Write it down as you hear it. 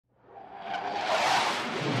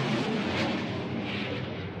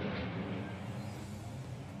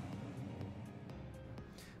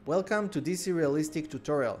Welcome to DCRealistic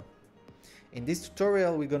tutorial. In this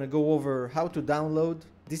tutorial we're going to go over how to download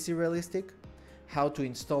DCRealistic, how to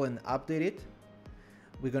install and update it.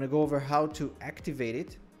 We're going to go over how to activate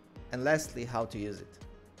it, and lastly how to use it.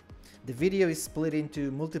 The video is split into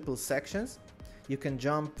multiple sections. You can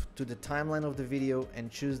jump to the timeline of the video and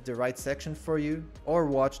choose the right section for you, or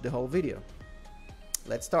watch the whole video.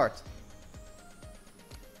 Let's start.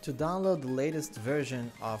 To download the latest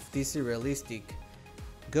version of DCRealistic,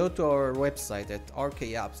 go to our website at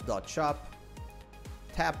rkApps.shop,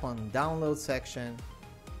 tap on download section,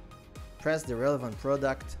 press the relevant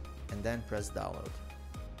product, and then press download.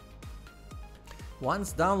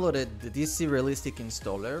 Once downloaded the DCRealistic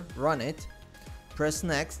installer, run it, press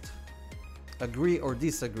next, agree or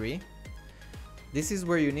disagree. This is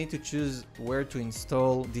where you need to choose where to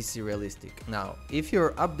install DCRealistic. Now, if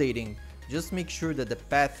you're updating, just make sure that the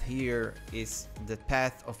path here is the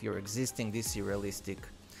path of your existing DCRealistic.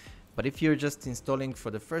 But if you're just installing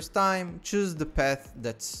for the first time, choose the path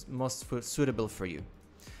that's most suitable for you.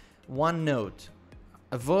 One note: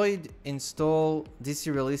 avoid install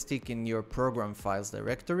DCRealistic in your program files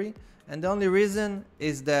directory, and the only reason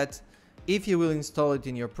is that if you will install it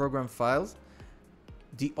in your program files,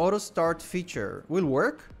 the auto start feature will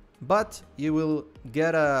work, but you will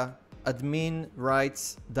get a admin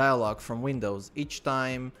rights dialog from Windows each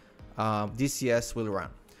time DCS will run.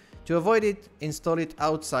 To avoid it, install it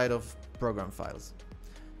outside of program files.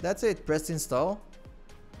 That's it. Press install,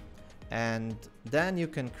 and then you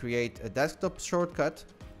can create a desktop shortcut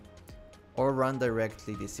or run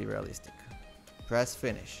directly DCRealistic. Press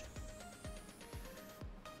finish.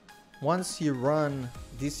 Once you run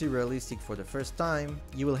DCRealistic for the first time,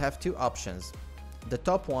 you will have two options. The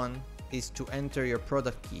top one is to enter your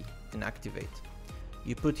product key and activate.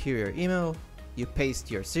 You put here your email, you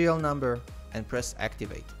paste your serial number, and press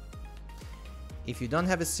activate. If you don't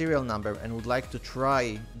have a serial number and would like to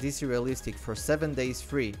try DCRealistic for 7 days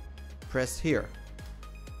free, press here,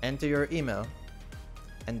 enter your email,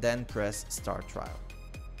 and then press start trial.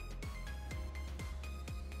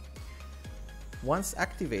 Once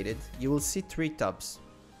activated, you will see three tabs: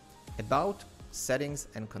 About, Settings,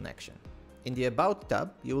 and Connection. In the About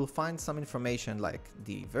tab, you will find some information like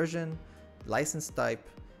the version, license type,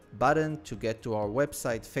 button to get to our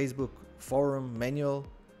website, Facebook, forum, manual,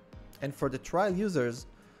 and for the trial users,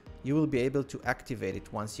 you will be able to activate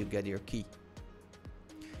it once you get your key.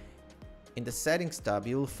 In the Settings tab,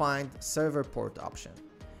 you will find Server Port option.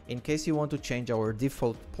 In case you want to change our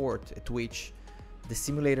default port at which the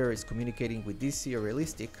simulator is communicating with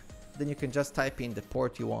DCRealistic, then you can just type in the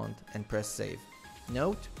port you want and press save.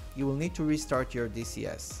 Note, you will need to restart your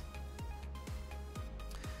DCS.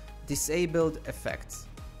 Disabled effects.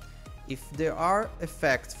 If there are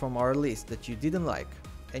effects from our list that you didn't like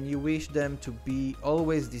and you wish them to be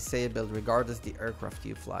always disabled regardless the aircraft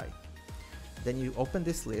you fly, then you open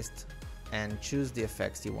this list and choose the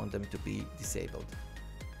effects you want them to be disabled.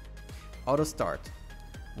 Auto start.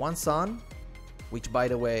 Once on, which by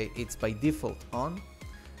the way it's by default on,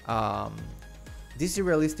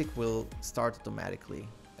 DCRealistic will start automatically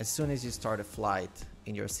as soon as you start a flight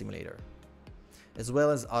in your simulator, as well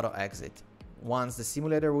as auto exit. Once the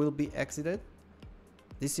simulator will be exited,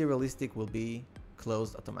 DCRealistic will be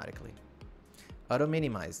closed automatically. Auto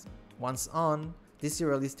minimize. Once on,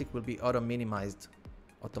 DCRealistic will be auto minimized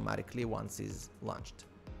automatically once it's launched.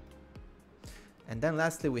 And then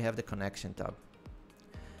lastly, we have the Connection tab.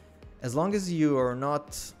 As long as you are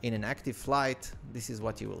not in an active flight, this is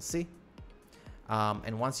what you will see.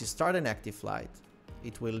 And once you start an active flight,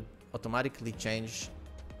 it will automatically change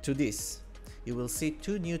to this. You will see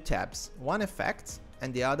two new tabs, one Effects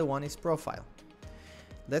and the other one is Profile.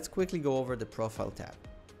 Let's quickly go over the Profile tab.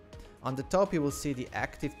 On the top you will see the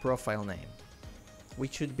active profile name,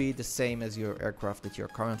 which should be the same as your aircraft that you're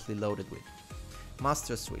currently loaded with.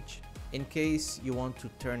 Master switch. In case you want to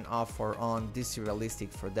turn off or on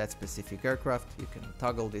DCRealistic for that specific aircraft, you can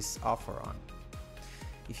toggle this off or on.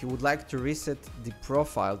 If you would like to reset the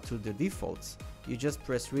profile to the defaults, you just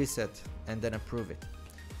press reset and then approve it.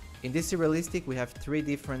 In DCRealistic we have three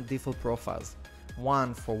different default profiles.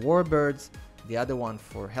 One for warbirds, the other one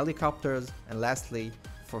for helicopters, and lastly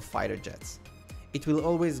for fighter jets. It will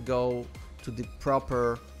always go to the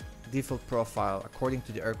proper default profile according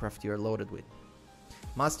to the aircraft you're loaded with.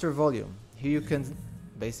 Master volume. Here you can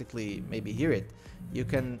basically maybe hear it. You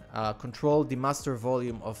can control the master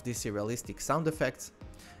volume of DCRealistic sound effects.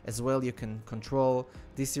 As well, you can control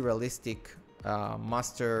DCRealistic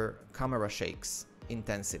master camera shakes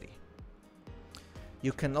intensity.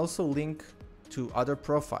 You can also link to other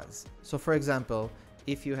profiles. So for example,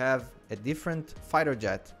 if you have a different fighter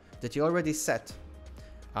jet that you already set,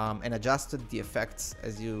 and adjusted the effects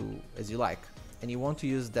as you like, and you want to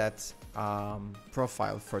use that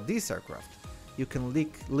profile for this aircraft, you can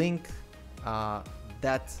link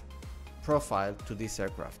that profile to this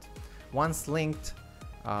aircraft. Once linked,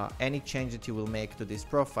 any change that you will make to this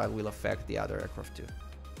profile will affect the other aircraft too.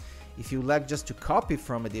 If you like just to copy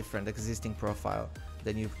from a different existing profile,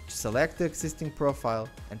 then you select the existing profile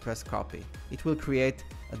and press copy. It will create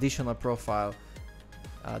additional profile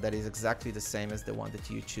that is exactly the same as the one that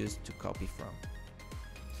you choose to copy from.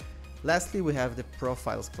 Lastly, we have the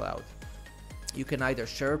Profiles Cloud. You can either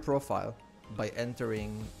share a profile by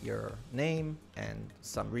entering your name and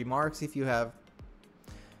some remarks if you have,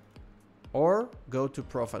 or go to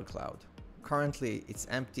Profile Cloud. Currently it's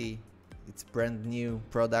empty, it's brand new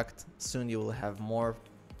product. Soon you will have more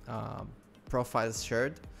profiles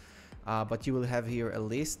shared, but you will have here a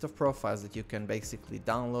list of profiles that you can basically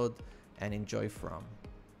download and enjoy from.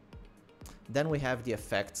 Then we have the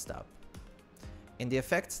Effects tab. In the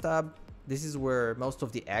Effects tab, this is where most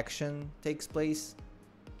of the action takes place.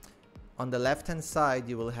 On the left hand side,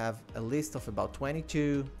 you will have a list of about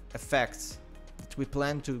 22 effects that we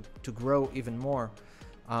plan to grow even more.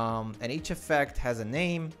 And each effect has a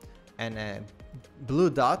name and a blue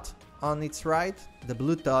dot on its right. The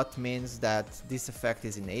blue dot means that this effect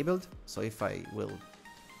is enabled. So if I will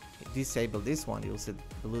disable this one, you'll see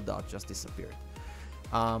the blue dot just disappeared.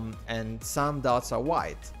 And some dots are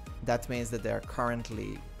white. That means that they are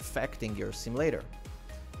currently affecting your simulator.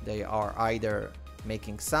 They are either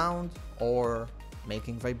making sound or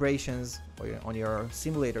making vibrations on your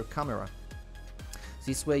simulator camera.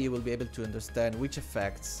 This way you will be able to understand which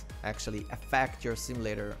effects actually affect your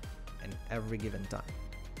simulator at every given time.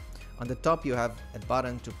 On the top you have a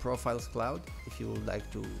button to Profiles Cloud if you would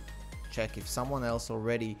like to check if someone else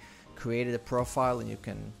already created a profile and you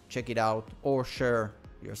can check it out or share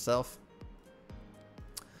yourself.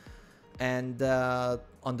 And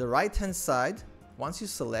on the right hand side, once you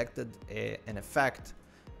selected an effect,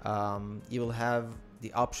 you will have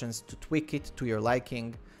the options to tweak it to your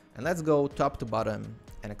liking. And let's go top to bottom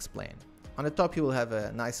and explain. On the top you will have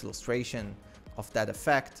a nice illustration of that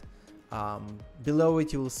effect. Below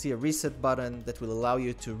it you will see a reset button that will allow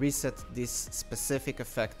you to reset this specific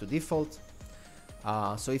effect to default.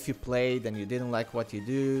 So if you played and you didn't like what you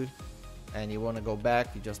do and you want to go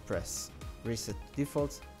back, you just press reset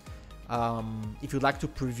default. If you'd like to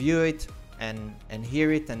preview it and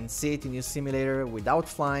hear it and see it in your simulator without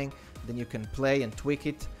flying, then you can play and tweak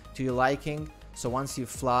it to your liking. So once you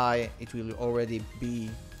fly, it will already be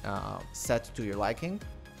set to your liking.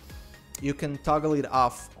 You can toggle it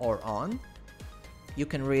off or on. You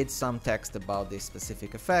can read some text about this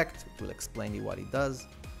specific effect. It will explain you what it does.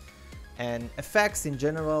 And effects in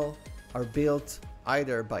general are built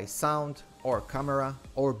either by sound or camera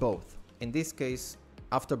or both. In this case,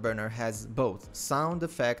 Afterburner has both sound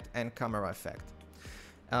effect and camera effect.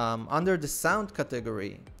 Under the sound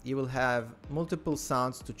category, you will have multiple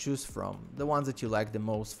sounds to choose from, the ones that you like the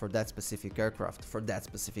most for that specific aircraft, for that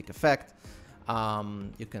specific effect.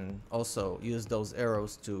 You can also use those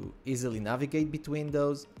arrows to easily navigate between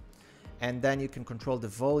those, and then you can control the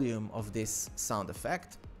volume of this sound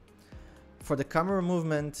effect. For the camera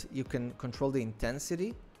movement, you can control the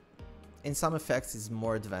intensity. In some effects it's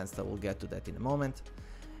more advanced, I will get to that in a moment.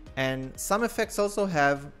 And some effects also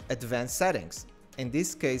have advanced settings. In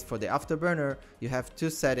this case, for the Afterburner, you have two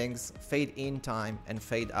settings, fade in time and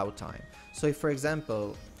fade out time. So if, for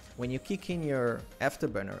example, when you kick in your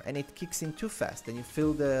Afterburner and it kicks in too fast and you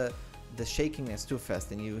feel the shakiness too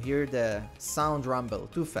fast and you hear the sound rumble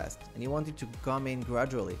too fast and you want it to come in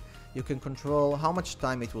gradually, you can control how much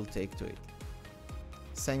time it will take to it.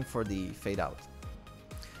 Same for the fade out.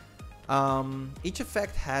 Each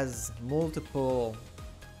effect has multiple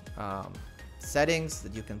settings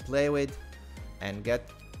that you can play with and get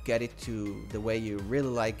it to the way you really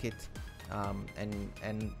like it.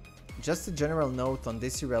 And just a general note on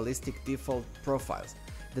DCRealistic default profiles.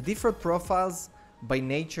 The default profiles by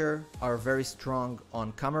nature are very strong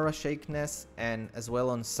on camera shakiness and as well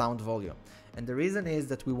on sound volume. And the reason is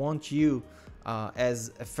that we want you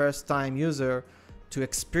as a first-time user to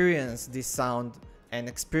experience this sound and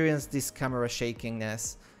experience this camera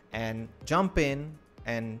shakiness and jump in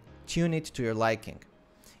and tune it to your liking.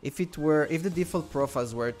 If the default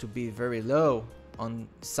profiles were to be very low on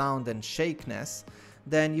sound and shakiness,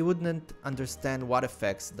 then you wouldn't understand what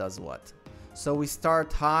effects does what. So we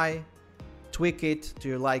start high, tweak it to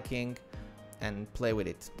your liking, and play with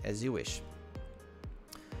it as you wish.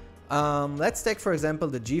 Let's take, for example,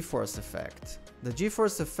 the G-force effect. The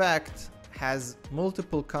G-force effect has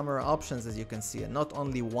multiple camera options, as you can see, and not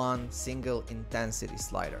only one single intensity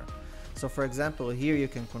slider. So for example, here you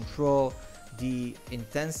can control the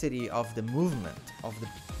intensity of the movement of the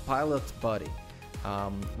pilot body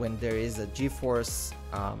when there is a G-force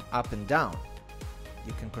up and down.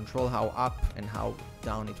 You can control how up and how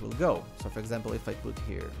down it will go. So for example, if I put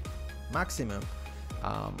here maximum,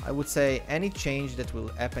 I would say any change that will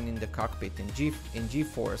happen in the cockpit in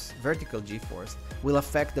G-force, vertical G-force, will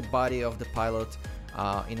affect the body of the pilot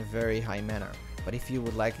in a very high manner. But if you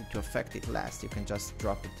would like it to affect it less, you can just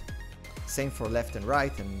drop it. Same for left and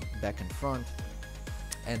right and back and front.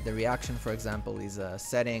 And the reaction, for example, is a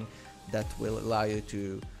setting that will allow you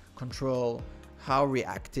to control how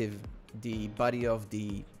reactive the body of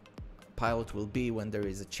the pilot will be when there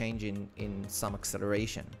is a change in some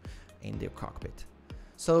acceleration in the cockpit.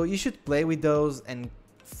 So you should play with those and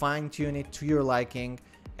fine-tune it to your liking.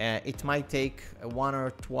 It might take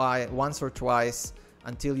once or twice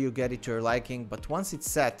until you get it to your liking, but once it's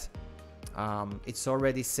set, it's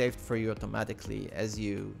already saved for you automatically as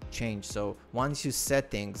you change. So once you set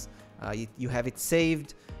things, you have it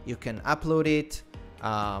saved, you can upload it,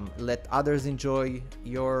 let others enjoy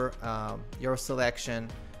your selection,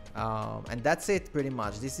 and that's it pretty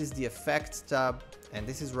much. This is the effects tab, and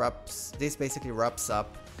this basically wraps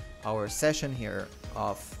up our session here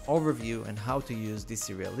of overview and how to use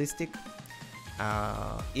DCRealistic.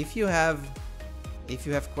 If you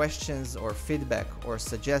have questions or feedback or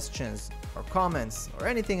suggestions or comments or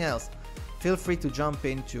anything else, feel free to jump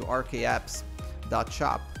into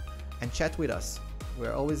rkApps.shop and chat with us.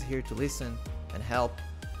 We're always here to listen and help,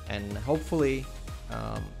 and hopefully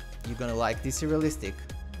you're gonna like DCRealistic.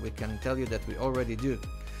 We can tell you that we already do.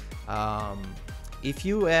 If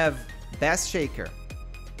you have Bass Shaker,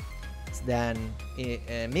 then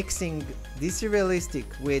mixing DCRealistic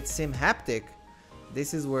with SimHaptic,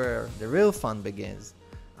 this is where the real fun begins.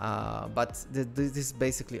 But this is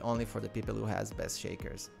basically only for the people who has Bass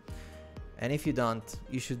Shakers. And if you don't,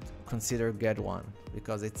 you should consider get one,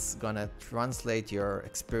 because it's gonna translate your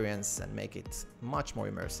experience and make it much more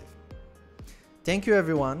immersive. Thank you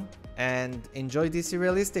everyone, and enjoy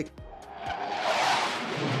DCRealistic.